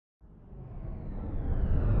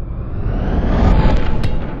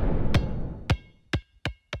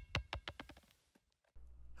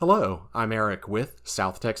Hello, I'm Eric with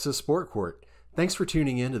South Texas Sport Court. Thanks for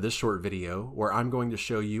tuning in to this short video where I'm going to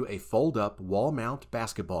show you a fold-up wall mount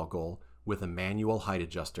basketball goal with a manual height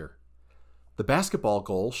adjuster. The basketball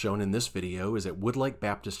goal shown in this video is at Woodlake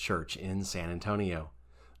Baptist Church in San Antonio.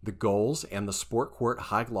 The goals and the Sport Court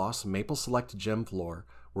high-gloss Maple Select gym floor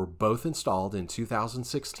were both installed in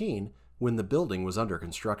 2016 when the building was under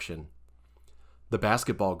construction. The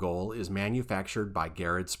basketball goal is manufactured by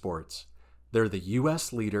Gared Sports. They're the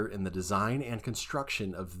U.S. leader in the design and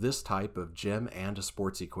construction of this type of gym and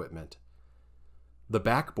sports equipment. The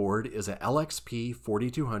backboard is a LXP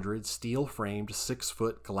 4200 steel-framed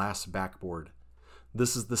 6-foot glass backboard.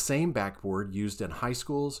 This is the same backboard used in high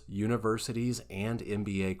schools, universities, and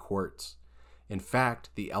NBA courts. In fact,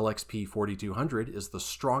 the LXP 4200 is the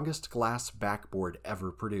strongest glass backboard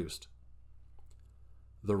ever produced.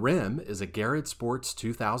 The rim is a Gared Sports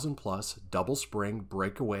 2000 Plus double spring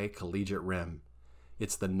breakaway collegiate rim.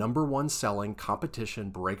 It's the #1 selling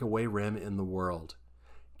competition breakaway rim in the world.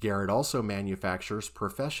 Gared also manufactures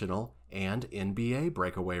professional and NBA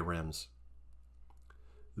breakaway rims.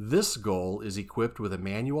 This goal is equipped with a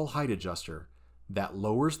manual height adjuster that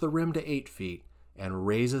lowers the rim to 8 feet and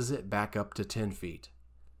raises it back up to 10 feet.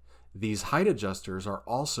 These height adjusters are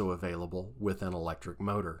also available with an electric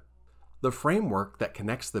motor. The framework that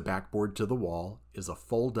connects the backboard to the wall is a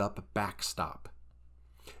fold-up backstop.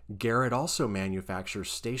 Gared also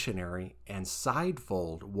manufactures stationary and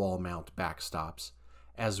side-fold wall mount backstops,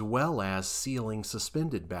 as well as ceiling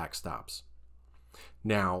suspended backstops.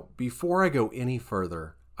 Now, before I go any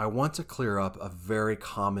further, I want to clear up a very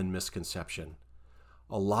common misconception.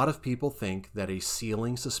 A lot of people think that a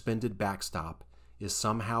ceiling suspended backstop is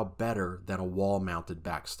somehow better than a wall-mounted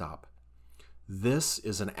backstop. This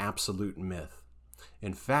is an absolute myth.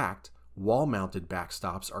 In fact, wall-mounted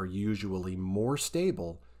backstops are usually more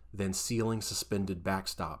stable than ceiling-suspended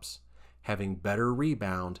backstops, having better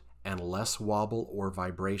rebound and less wobble or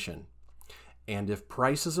vibration. And if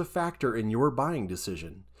price is a factor in your buying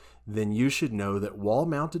decision, then you should know that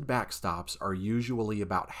wall-mounted backstops are usually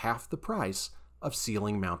about half the price of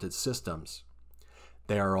ceiling-mounted systems.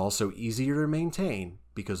 They are also easier to maintain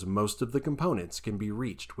because most of the components can be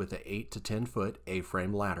reached with an 8 to 10 foot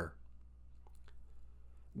A-frame ladder.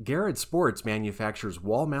 Gared Sports manufactures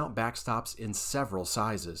wall mount backstops in several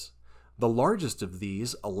sizes. The largest of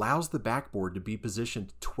these allows the backboard to be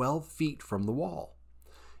positioned 12 feet from the wall.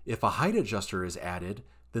 If a height adjuster is added,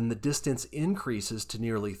 then the distance increases to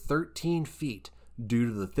nearly 13 feet due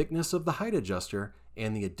to the thickness of the height adjuster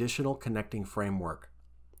and the additional connecting framework.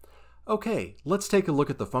 Okay, let's take a look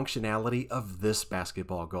at the functionality of this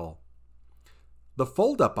basketball goal. The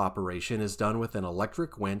fold-up operation is done with an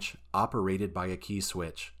electric winch operated by a key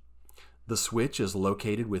switch. The switch is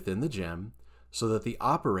located within the gym so that the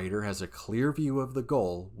operator has a clear view of the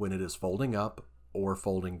goal when it is folding up or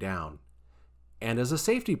folding down. And as a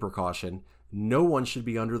safety precaution, no one should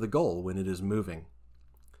be under the goal when it is moving.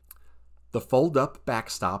 The fold-up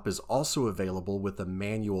backstop is also available with a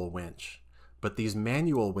manual winch, but these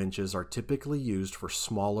manual winches are typically used for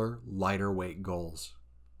smaller, lighter weight goals.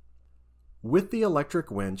 With the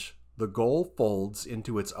electric winch, the goal folds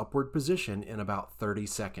into its upward position in about 30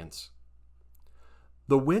 seconds.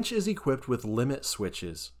 The winch is equipped with limit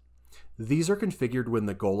switches. These are configured when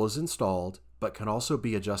the goal is installed, but can also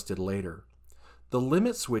be adjusted later. The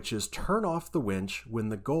limit switches turn off the winch when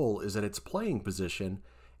the goal is at its playing position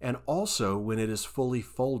and also when it is fully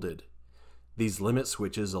folded. These limit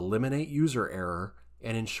switches eliminate user error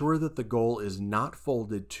and ensure that the goal is not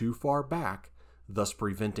folded too far back, thus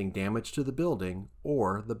preventing damage to the building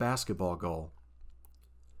or the basketball goal.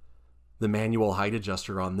 The manual height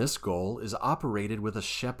adjuster on this goal is operated with a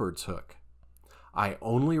shepherd's hook. I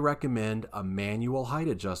only recommend a manual height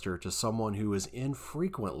adjuster to someone who is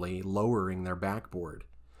infrequently lowering their backboard.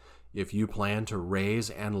 If you plan to raise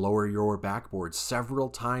and lower your backboard several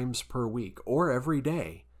times per week or every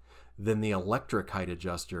day, then the electric height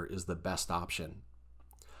adjuster is the best option.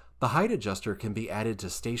 The height adjuster can be added to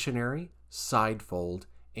stationary, side fold,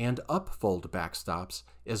 and up fold backstops,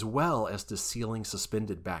 as well as to ceiling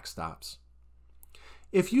suspended backstops.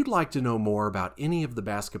 If you'd like to know more about any of the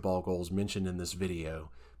basketball goals mentioned in this video,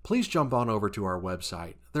 please jump on over to our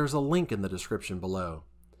website. There's a link in the description below.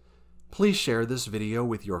 Please share this video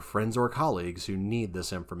with your friends or colleagues who need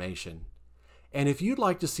this information. And if you'd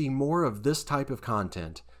like to see more of this type of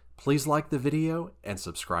content, please like the video and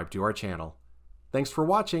subscribe to our channel. Thanks for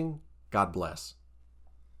watching. God bless.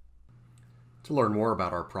 To learn more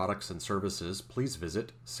about our products and services, please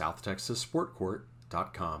visit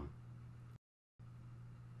southtexassportcourt.com.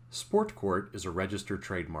 Sport Court is a registered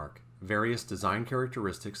trademark. Various design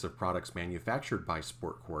characteristics of products manufactured by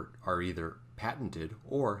Sport Court are either patented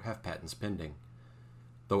or have patents pending.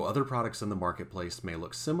 Though other products in the marketplace may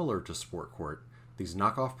look similar to Sport Court, these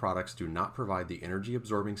knockoff products do not provide the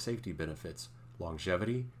energy-absorbing safety benefits,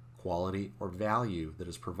 longevity, quality, or value that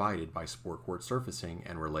is provided by Sport Court surfacing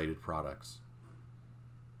and related products.